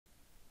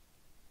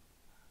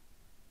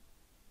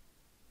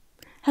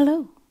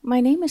Hello,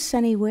 my name is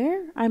Sunny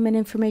Ware. I'm an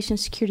information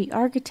security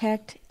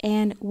architect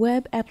and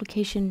web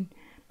application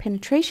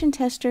penetration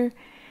tester.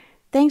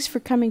 Thanks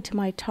for coming to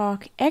my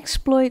talk,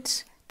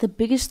 Exploits, the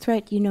Biggest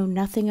Threat You Know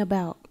Nothing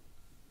About.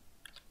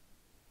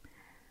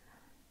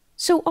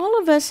 So all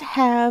of us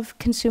have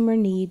consumer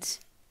needs,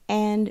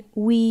 and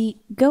we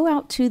go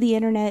out to the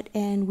internet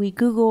and we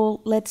Google,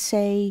 let's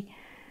say,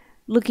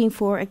 looking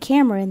for a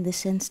camera in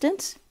this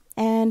instance,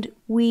 and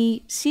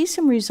we see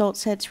some result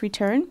sets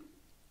return.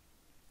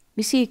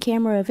 We see a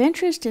camera of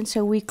interest, and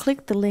so we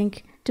click the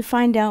link to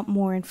find out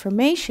more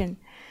information.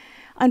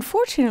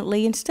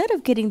 Unfortunately, instead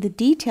of getting the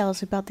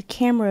details about the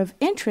camera of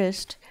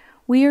interest,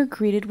 we are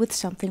greeted with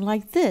something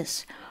like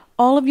this.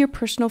 All of your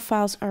personal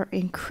files are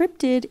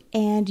encrypted,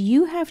 and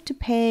you have to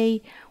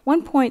pay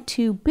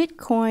 1.2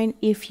 Bitcoin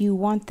if you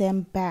want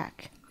them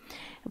back.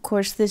 Of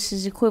course, this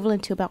is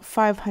equivalent to about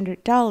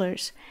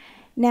 $500.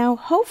 Now,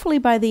 hopefully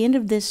by the end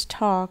of this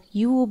talk,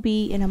 you will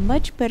be in a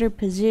much better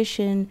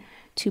position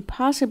to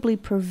possibly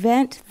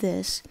prevent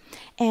this,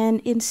 and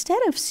instead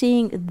of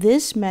seeing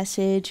this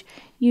message,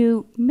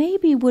 you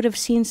maybe would have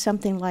seen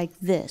something like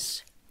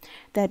this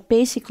that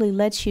basically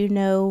lets you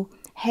know,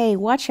 hey,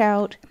 watch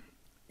out,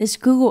 this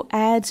Google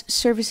Ads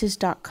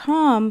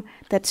Services.com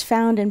that's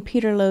found in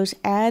Peter Lowe's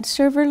ad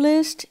server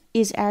list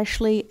is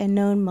actually a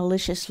known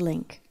malicious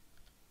link.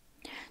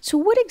 So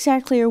what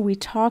exactly are we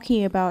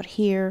talking about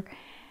here?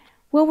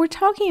 Well, we're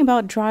talking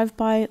about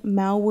drive-by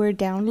malware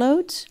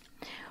downloads.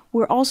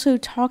 We're also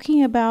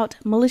talking about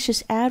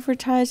malicious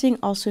advertising,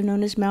 also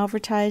known as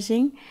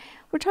malvertising.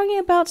 We're talking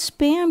about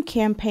spam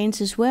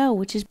campaigns as well,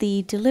 which is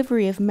the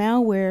delivery of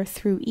malware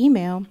through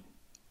email.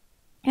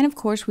 And of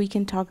course, we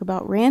can talk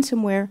about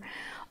ransomware.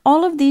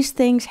 All of these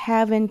things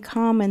have in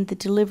common the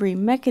delivery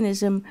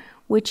mechanism,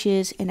 which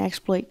is an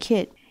exploit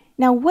kit.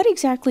 Now, what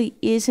exactly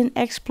is an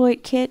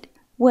exploit kit?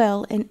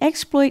 Well, an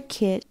exploit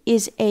kit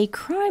is a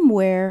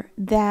crimeware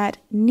that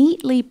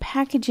neatly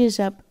packages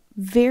up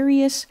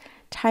various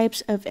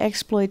types of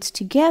exploits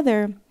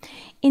together,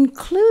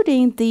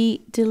 including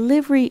the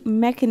delivery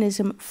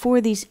mechanism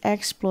for these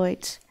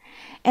exploits.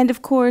 And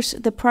of course,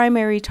 the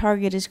primary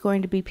target is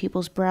going to be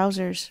people's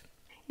browsers.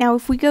 Now,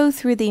 if we go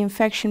through the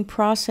infection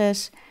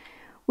process,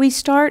 we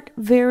start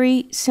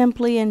very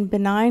simply and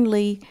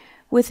benignly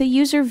with a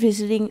user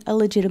visiting a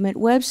legitimate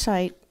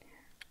website.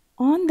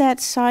 On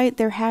that site,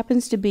 there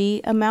happens to be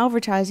a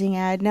malvertising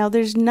ad. Now,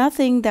 there's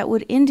nothing that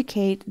would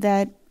indicate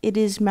that it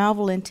is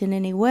malevolent in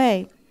any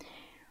way.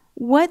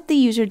 What the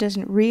user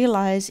doesn't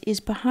realize is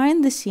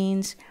behind the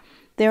scenes,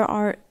 there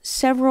are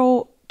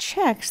several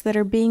checks that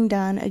are being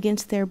done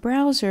against their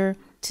browser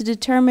to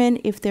determine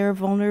if there are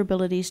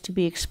vulnerabilities to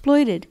be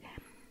exploited.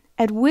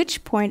 At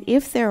which point,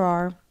 if there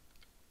are,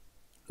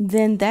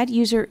 then that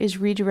user is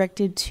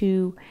redirected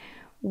to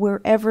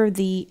wherever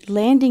the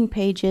landing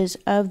page is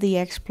of the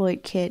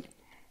exploit kit,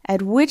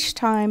 at which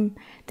time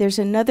there's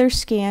another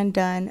scan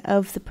done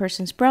of the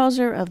person's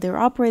browser, of their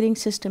operating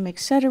system,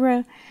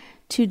 etc.,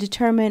 to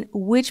determine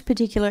which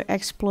particular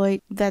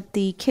exploit that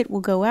the kit will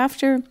go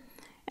after,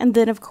 and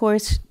then of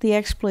course the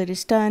exploit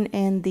is done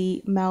and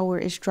the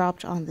malware is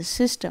dropped on the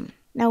system.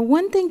 Now,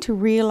 one thing to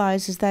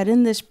realize is that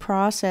in this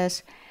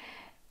process,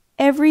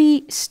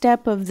 every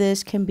step of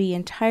this can be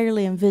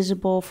entirely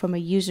invisible from a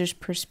user's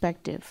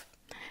perspective.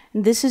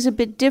 And this is a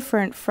bit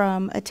different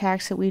from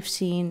attacks that we've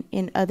seen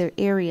in other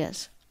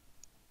areas.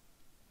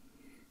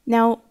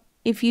 Now,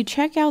 if you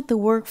check out the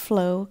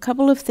workflow, a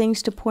couple of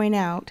things to point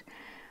out.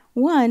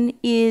 One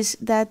is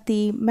that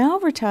the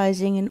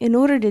malvertising, in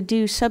order to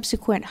do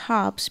subsequent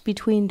hops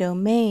between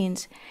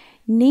domains,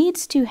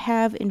 needs to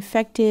have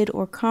infected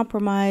or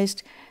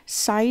compromised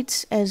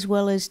sites as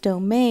well as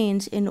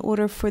domains in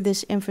order for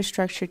this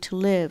infrastructure to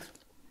live.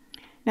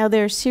 Now,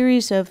 there are a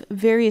series of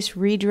various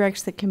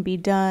redirects that can be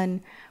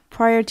done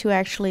prior to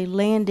actually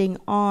landing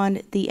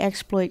on the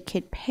exploit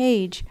kit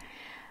page.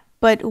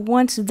 But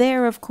once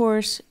there, of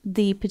course,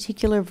 the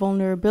particular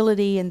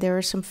vulnerability, and there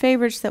are some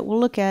favorites that we'll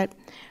look at,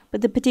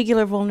 but the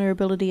particular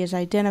vulnerability is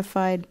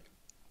identified.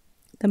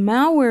 The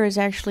malware is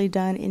actually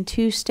done in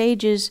two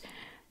stages.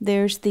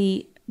 There's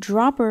the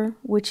dropper,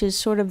 which is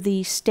sort of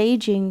the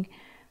staging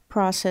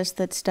process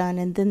that's done,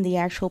 and then the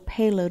actual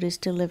payload is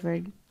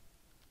delivered.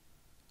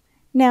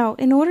 Now,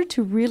 in order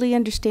to really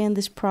understand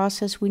this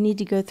process, we need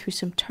to go through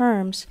some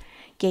terms: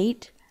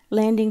 gate,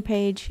 landing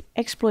page,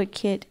 exploit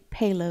kit,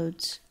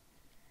 payloads.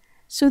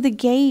 So the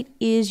gate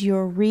is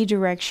your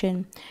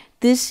redirection.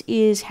 This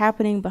is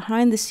happening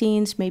behind the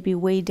scenes, maybe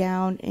way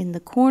down in the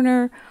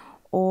corner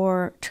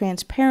or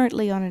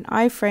transparently on an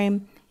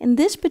iframe. In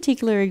this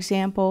particular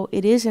example,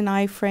 it is an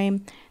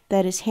iframe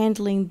that is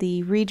handling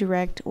the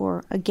redirect,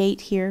 or a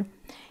gate here.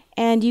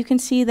 And you can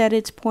see that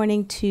it's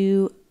pointing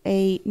to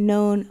a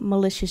known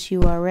malicious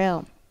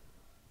URL.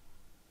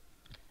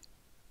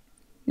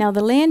 Now,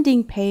 the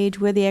landing page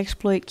where the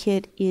exploit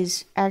kit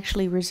is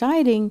actually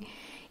residing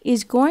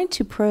is going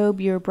to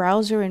probe your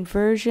browser and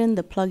version,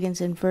 the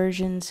plugins and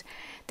versions,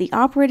 the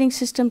operating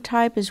system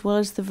type as well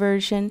as the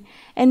version,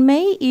 and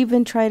may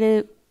even try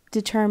to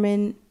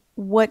determine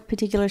what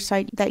particular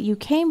site that you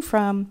came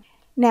from.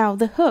 Now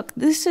the hook,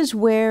 this is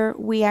where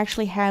we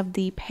actually have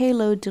the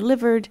payload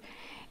delivered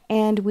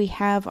and we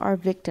have our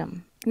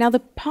victim. Now the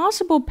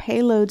possible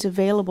payloads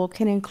available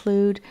can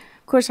include,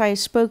 of course I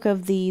spoke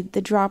of the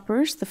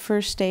droppers, the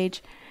first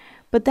stage,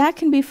 but that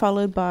can be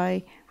followed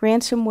by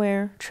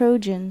ransomware,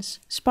 trojans,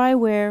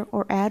 spyware,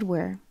 or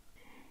adware.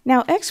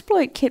 Now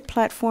exploit kit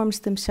platforms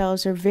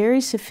themselves are very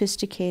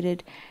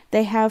sophisticated.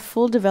 They have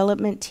full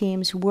development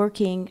teams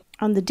working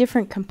on the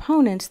different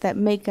components that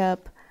make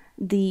up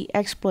the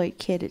exploit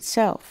kit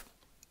itself.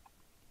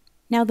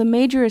 Now the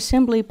major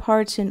assembly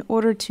parts in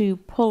order to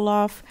pull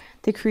off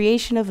the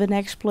creation of an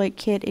exploit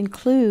kit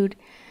include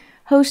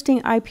hosting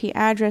IP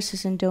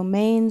addresses and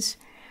domains,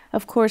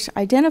 of course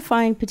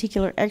identifying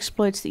particular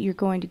exploits that you're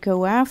going to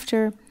go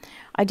after,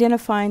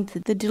 identifying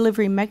the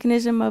delivery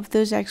mechanism of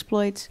those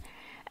exploits,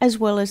 as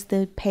well as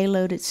the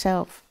payload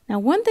itself. Now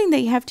one thing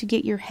that you have to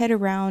get your head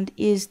around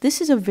is this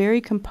is a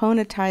very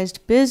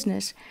componentized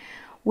business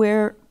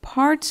where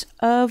parts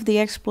of the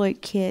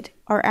exploit kit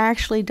are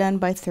actually done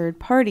by third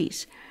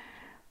parties.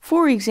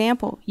 For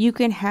example, you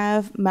can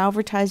have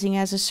malvertising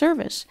as a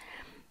service.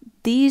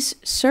 These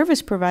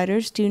service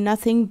providers do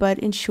nothing but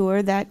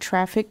ensure that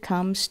traffic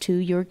comes to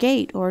your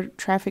gate or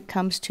traffic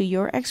comes to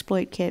your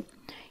exploit kit.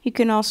 You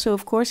can also,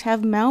 of course,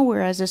 have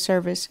malware as a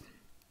service.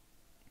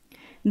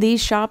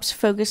 These shops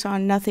focus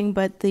on nothing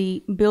but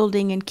the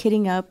building and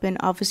kitting up and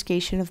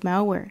obfuscation of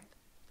malware.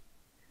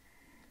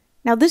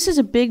 Now this is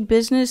a big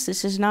business,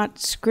 this is not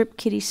script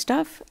kiddie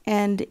stuff,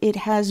 and it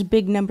has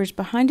big numbers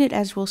behind it,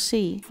 as we'll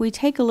see. If we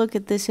take a look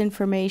at this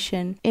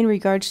information in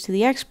regards to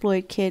the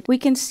exploit kit, we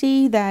can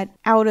see that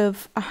out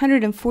of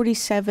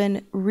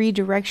 147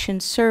 redirection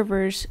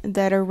servers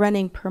that are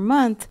running per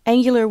month,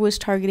 Angular was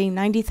targeting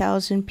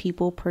 90,000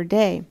 people per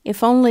day.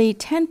 If only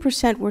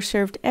 10% were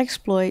served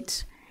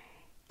exploits,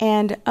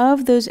 and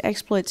of those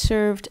exploits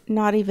served,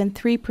 not even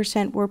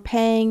 3% were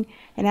paying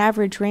an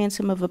average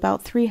ransom of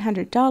about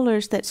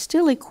 $300. That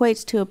still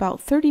equates to about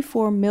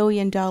 $34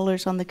 million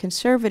on the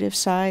conservative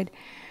side,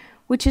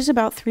 which is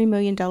about $3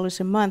 million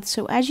a month.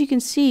 So as you can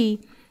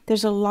see,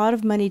 there's a lot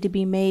of money to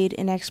be made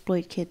in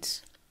exploit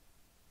kits.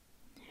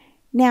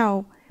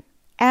 Now,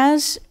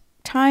 as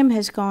time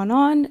has gone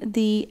on,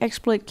 the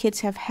exploit kits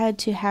have had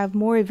to have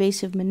more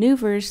evasive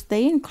maneuvers.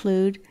 They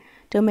include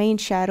domain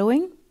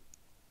shadowing,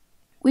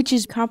 which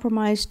is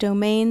compromised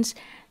domains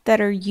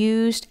that are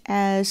used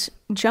as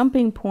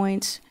jumping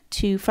points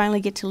to finally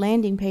get to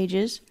landing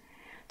pages.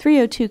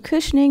 302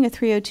 cushioning. A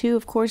 302,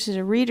 of course, is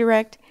a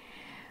redirect.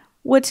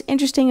 What's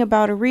interesting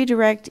about a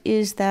redirect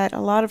is that a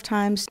lot of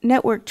times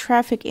network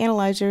traffic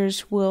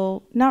analyzers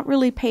will not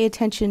really pay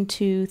attention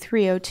to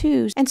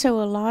 302s, and so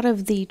a lot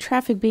of the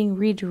traffic being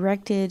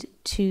redirected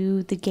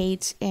to the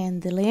gates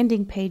and the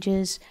landing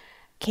pages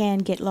can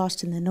get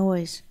lost in the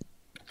noise.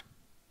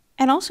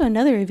 And also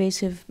another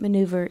evasive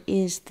maneuver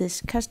is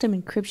this custom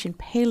encryption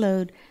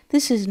payload.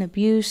 This is an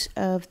abuse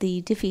of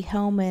the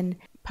Diffie-Hellman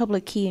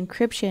public key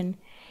encryption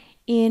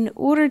in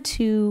order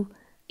to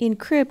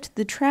encrypt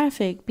the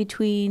traffic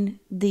between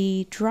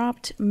the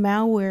dropped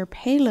malware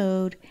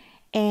payload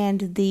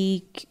and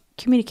the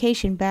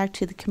communication back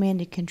to the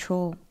command and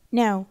control.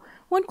 Now,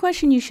 one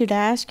question you should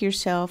ask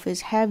yourself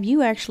is, have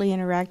you actually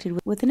interacted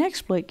with an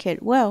exploit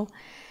kit? Well,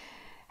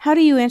 how do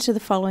you answer the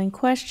following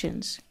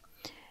questions?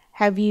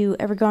 Have you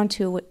ever gone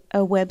to a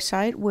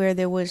website where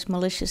there was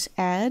malicious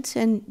ads?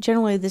 And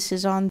generally this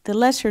is on the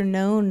lesser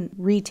known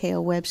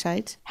retail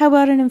websites. How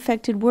about an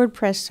infected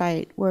WordPress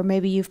site where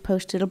maybe you've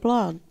posted a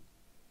blog?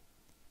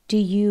 Do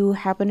you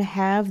happen to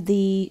have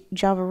the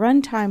Java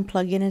Runtime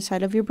plugin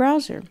inside of your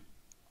browser?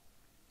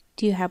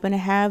 Do you happen to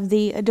have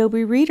the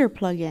Adobe Reader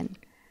plugin?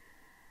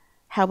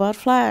 How about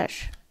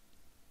Flash?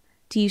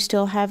 Do you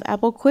still have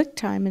Apple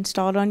QuickTime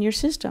installed on your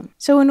system?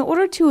 So in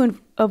order to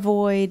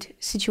avoid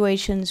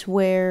situations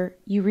where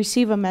you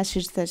receive a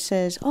message that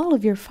says all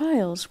of your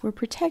files were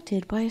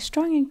protected by a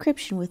strong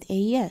encryption with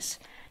AES,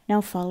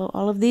 now follow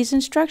all of these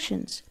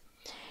instructions.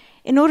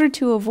 In order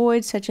to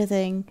avoid such a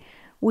thing,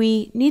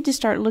 we need to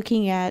start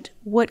looking at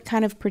what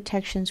kind of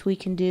protections we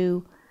can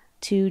do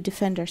to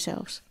defend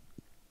ourselves.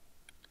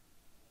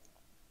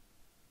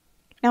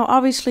 Now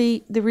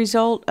obviously the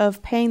result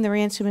of paying the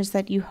ransom is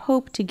that you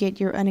hope to get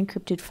your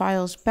unencrypted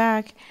files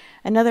back.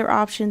 Another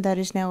option that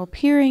is now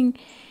appearing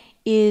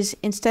is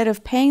instead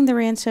of paying the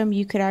ransom,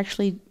 you could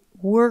actually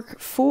work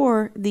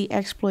for the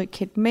exploit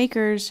kit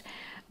makers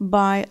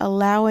by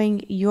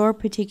allowing your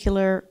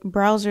particular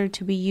browser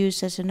to be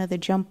used as another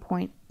jump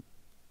point.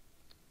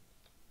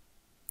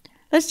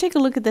 Let's take a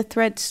look at the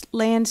threat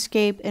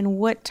landscape and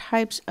what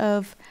types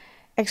of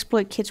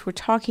exploit kits we're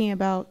talking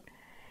about.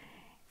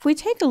 If we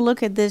take a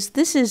look at this,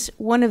 this is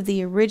one of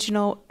the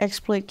original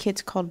exploit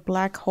kits called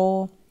Black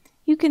Hole.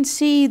 You can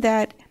see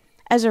that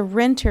as a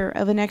renter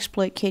of an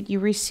exploit kit, you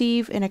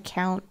receive an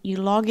account, you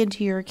log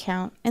into your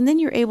account, and then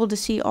you're able to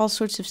see all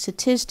sorts of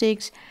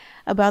statistics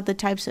about the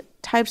types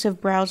of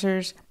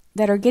browsers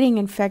that are getting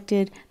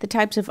infected, the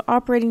types of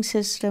operating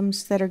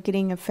systems that are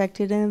getting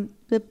affected, and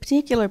the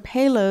particular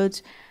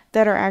payloads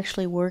that are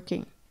actually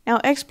working.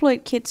 Now,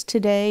 exploit kits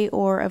today,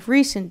 or of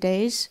recent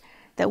days,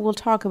 that we'll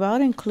talk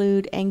about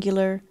include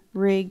Angular,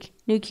 Rig,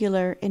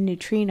 Nuclear, and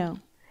Neutrino.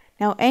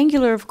 Now,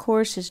 Angular, of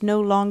course, is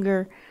no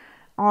longer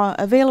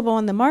available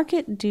on the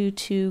market due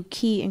to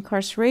key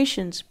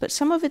incarcerations, but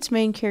some of its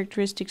main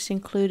characteristics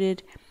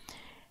included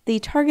the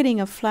targeting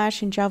of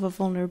Flash and Java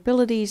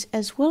vulnerabilities,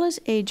 as well as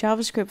a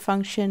JavaScript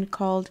function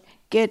called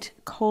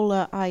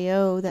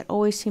getCola.io that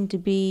always seemed to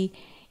be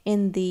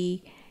in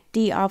the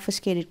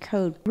deobfuscated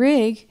code.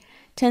 Rig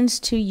tends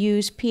to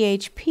use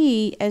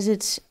PHP as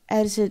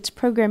its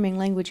programming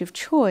language of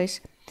choice.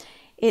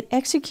 It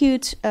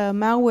executes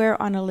malware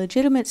on a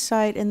legitimate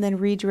site and then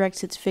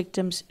redirects its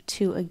victims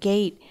to a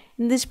gate.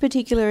 In this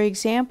particular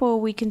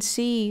example, we can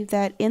see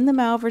that in the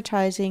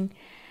malvertising,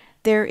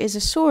 there is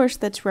a source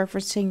that's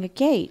referencing a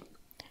gate.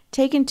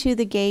 Taken to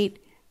the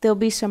gate, there'll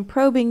be some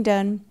probing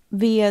done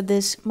via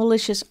this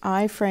malicious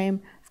iframe.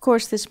 Of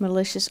course, this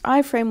malicious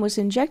iframe was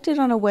injected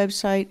on a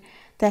website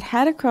that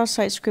had a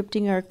cross-site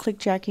scripting or a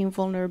clickjacking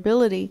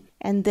vulnerability,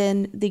 and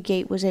then the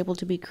gate was able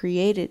to be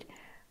created.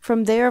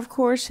 From there, of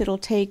course, it'll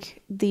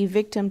take the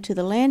victim to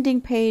the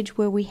landing page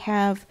where we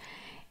have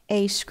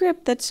a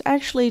script that's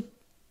actually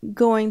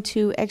going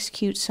to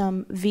execute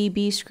some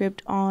VB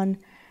script on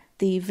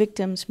the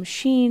victim's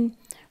machine,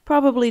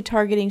 probably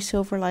targeting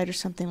Silverlight or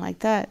something like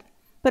that.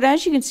 But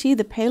as you can see,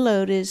 the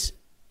payload is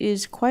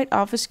quite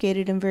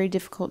obfuscated and very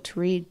difficult to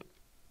read.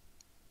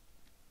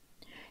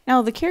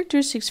 Now, the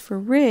characteristics for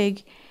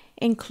Rig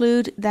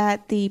include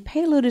that the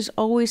payload is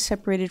always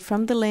separated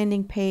from the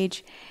landing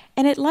page,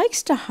 and it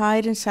likes to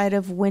hide inside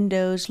of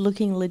windows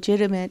looking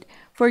legitimate.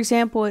 For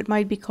example, it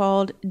might be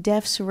called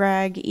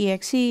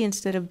defsrag.exe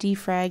instead of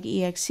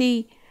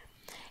defrag.exe,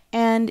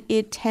 and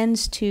it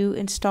tends to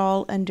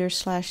install under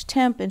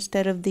 /temp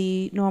instead of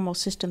the normal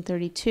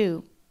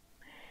system32.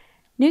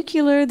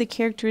 Nuclear, the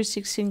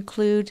characteristics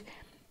include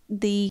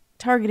the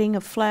targeting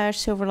of Flash,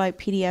 Silverlight,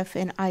 PDF,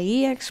 and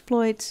IE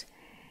exploits,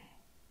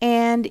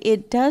 and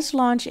it does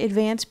launch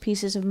advanced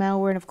pieces of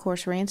malware and, of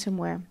course,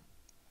 ransomware.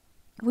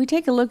 If we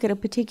take a look at a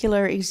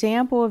particular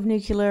example of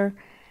Nuclear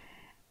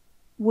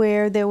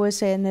where there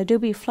was an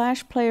Adobe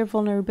Flash Player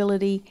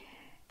vulnerability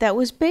that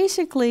was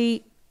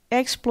basically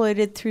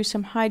exploited through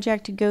some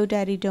hijacked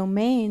GoDaddy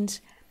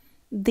domains,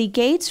 the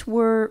gates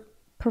were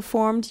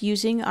performed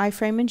using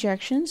iframe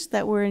injections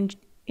that were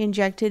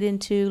injected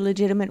into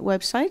legitimate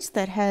websites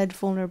that had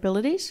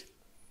vulnerabilities,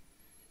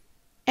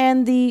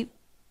 and the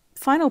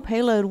final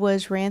payload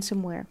was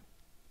ransomware.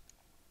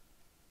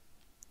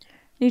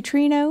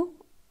 Neutrino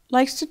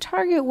likes to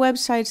target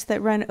websites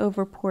that run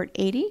over port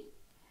 80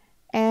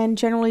 and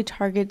generally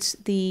targets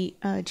the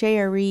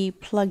JRE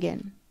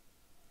plugin.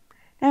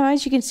 Now,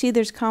 as you can see,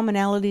 there's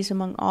commonalities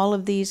among all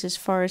of these as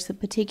far as the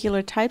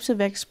particular types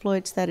of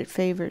exploits that it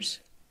favors.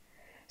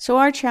 So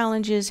our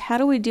challenge is, how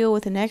do we deal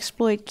with an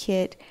exploit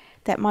kit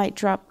that might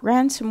drop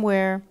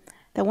ransomware,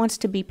 that wants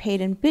to be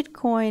paid in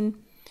Bitcoin,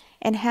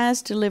 and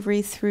has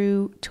delivery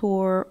through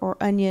Tor or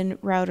Onion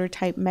router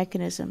type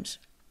mechanisms?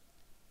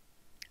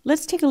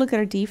 Let's take a look at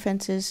our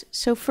defenses.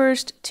 So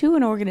first, to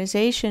an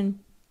organization,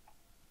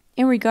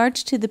 in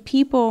regards to the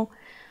people,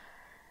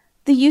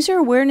 the user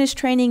awareness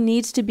training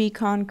needs to be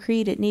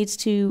concrete. It needs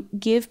to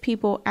give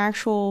people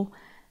actual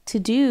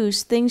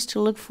to-dos, things to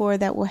look for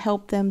that will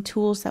help them,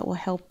 tools that will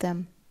help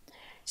them.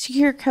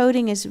 Secure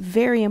coding is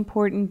very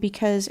important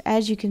because,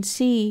 as you can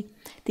see,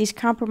 these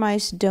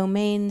compromised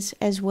domains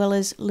as well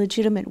as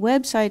legitimate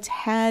websites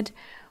had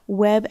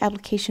web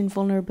application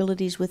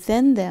vulnerabilities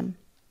within them.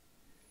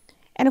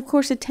 And of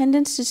course,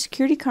 attendance to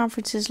security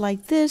conferences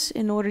like this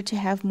in order to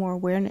have more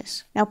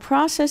awareness. Now,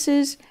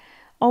 processes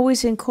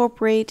always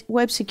incorporate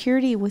web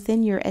security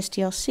within your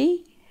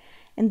SDLC,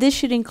 and this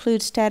should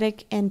include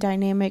static and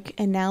dynamic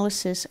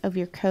analysis of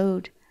your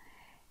code.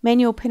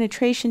 Manual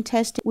penetration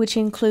testing, which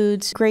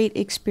includes great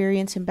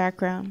experience and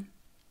background.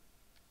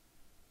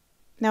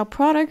 Now,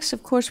 products,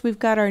 of course, we've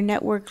got our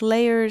network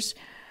layers,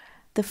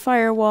 the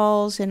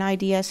firewalls and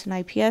IDS and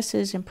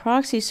IPSs and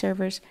proxy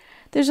servers.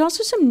 There's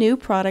also some new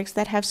products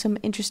that have some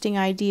interesting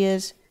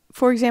ideas.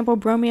 For example,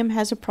 Bromium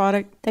has a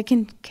product that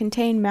can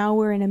contain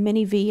malware in a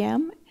mini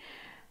VM.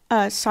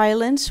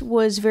 Silence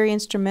was very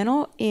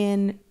instrumental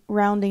in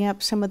rounding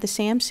up some of the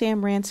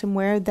SamSam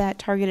ransomware that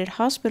targeted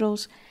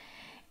hospitals.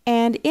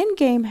 And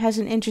Endgame has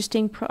an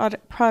interesting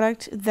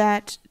product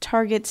that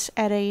targets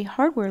at a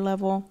hardware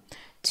level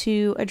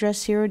to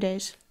address 0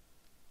 days.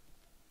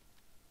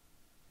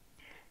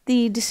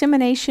 The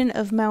dissemination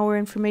of malware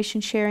information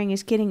sharing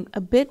is getting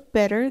a bit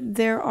better.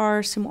 There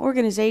are some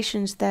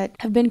organizations that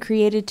have been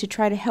created to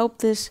try to help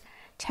this.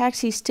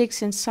 Taxi,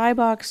 Styx, and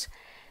Cybox.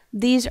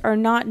 These are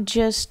not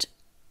just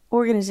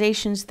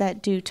organizations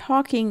that do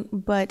talking,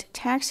 but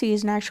Taxi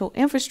is an actual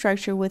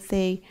infrastructure with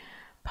a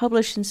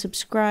publish and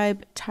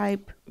subscribe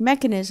type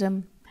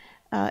mechanism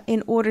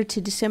in order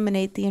to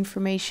disseminate the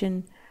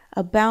information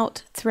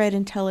about threat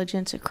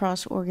intelligence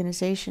across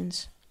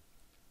organizations.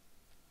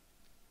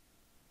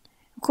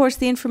 Of course,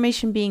 the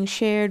information being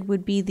shared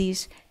would be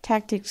these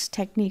tactics,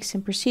 techniques,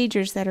 and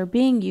procedures that are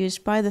being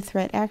used by the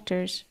threat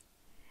actors.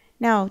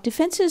 Now,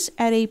 defenses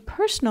at a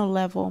personal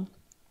level.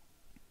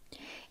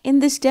 In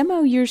this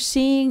demo, you're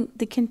seeing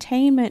the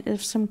containment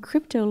of some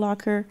crypto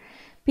locker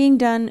being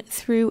done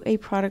through a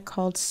product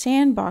called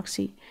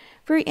Sandboxy.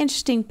 Very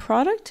interesting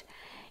product.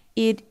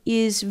 It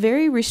is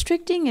very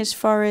restricting as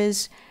far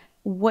as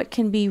what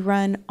can be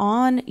run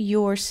on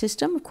your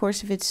system, of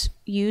course, if it's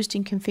used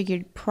and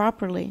configured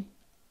properly.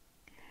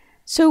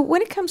 So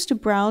when it comes to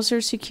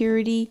browser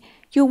security,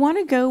 you'll want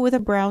to go with a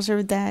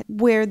browser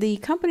where the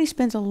company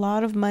spends a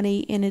lot of money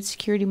in its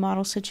security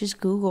model, such as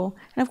Google.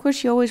 And of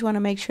course, you always want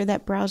to make sure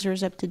that browser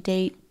is up to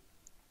date.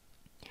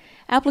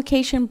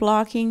 Application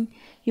blocking,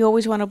 you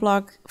always want to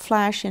block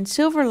Flash and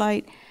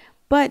Silverlight,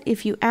 but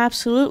if you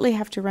absolutely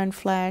have to run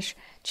Flash,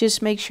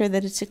 just make sure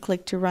that it's a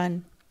click to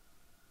run.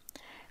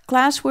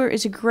 Glassware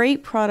is a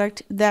great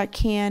product that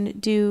can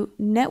do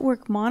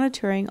network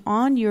monitoring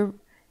on your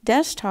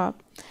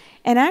desktop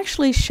and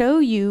actually show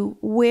you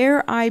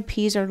where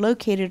IPs are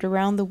located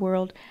around the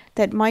world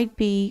that might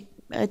be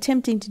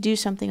attempting to do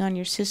something on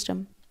your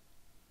system.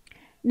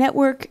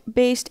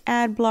 Network-based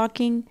ad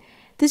blocking.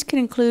 This can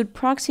include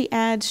proxy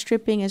ad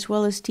stripping as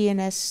well as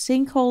DNS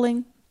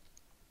sinkholing.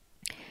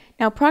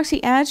 Now,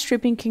 proxy ad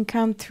stripping can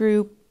come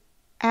through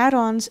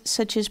add-ons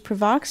such as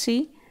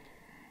Provoxy,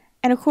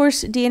 and of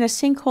course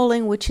DNS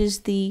sinkholing, which is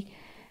the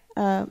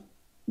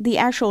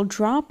actual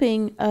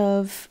dropping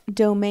of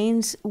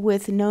domains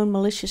with known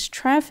malicious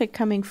traffic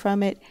coming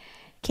from it,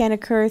 can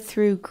occur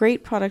through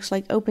great products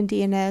like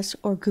OpenDNS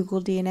or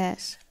Google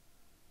DNS.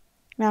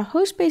 Now,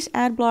 host-based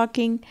ad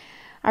blocking,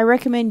 I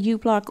recommend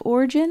uBlock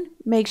Origin.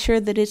 Make sure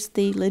that it's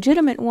the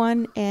legitimate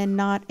one and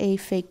not a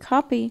fake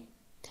copy.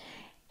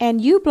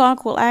 And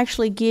uBlock will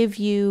actually give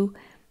you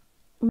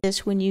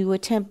this when you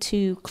attempt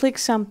to click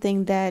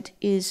something that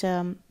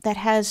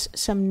has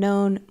some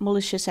known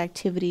malicious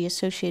activity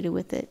associated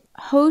with it.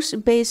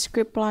 Host-based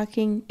script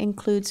blocking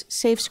includes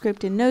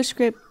SafeScript and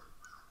NoScript.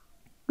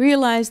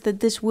 Realize that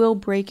this will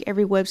break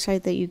every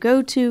website that you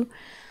go to,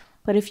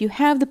 but if you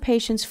have the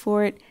patience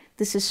for it,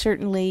 this is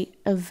certainly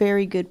a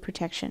very good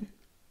protection.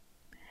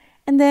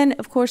 And then,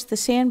 of course, the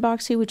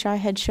Sandboxy, which I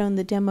had shown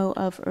the demo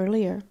of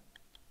earlier.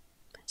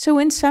 So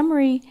in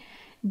summary,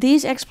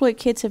 these exploit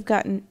kits have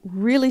gotten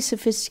really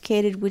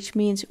sophisticated, which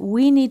means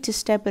we need to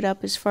step it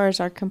up as far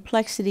as our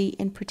complexity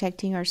in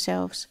protecting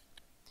ourselves.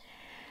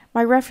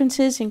 My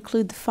references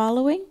include the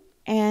following,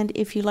 and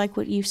if you like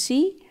what you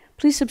see,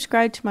 please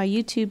subscribe to my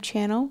YouTube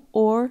channel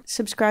or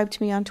subscribe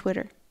to me on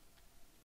Twitter.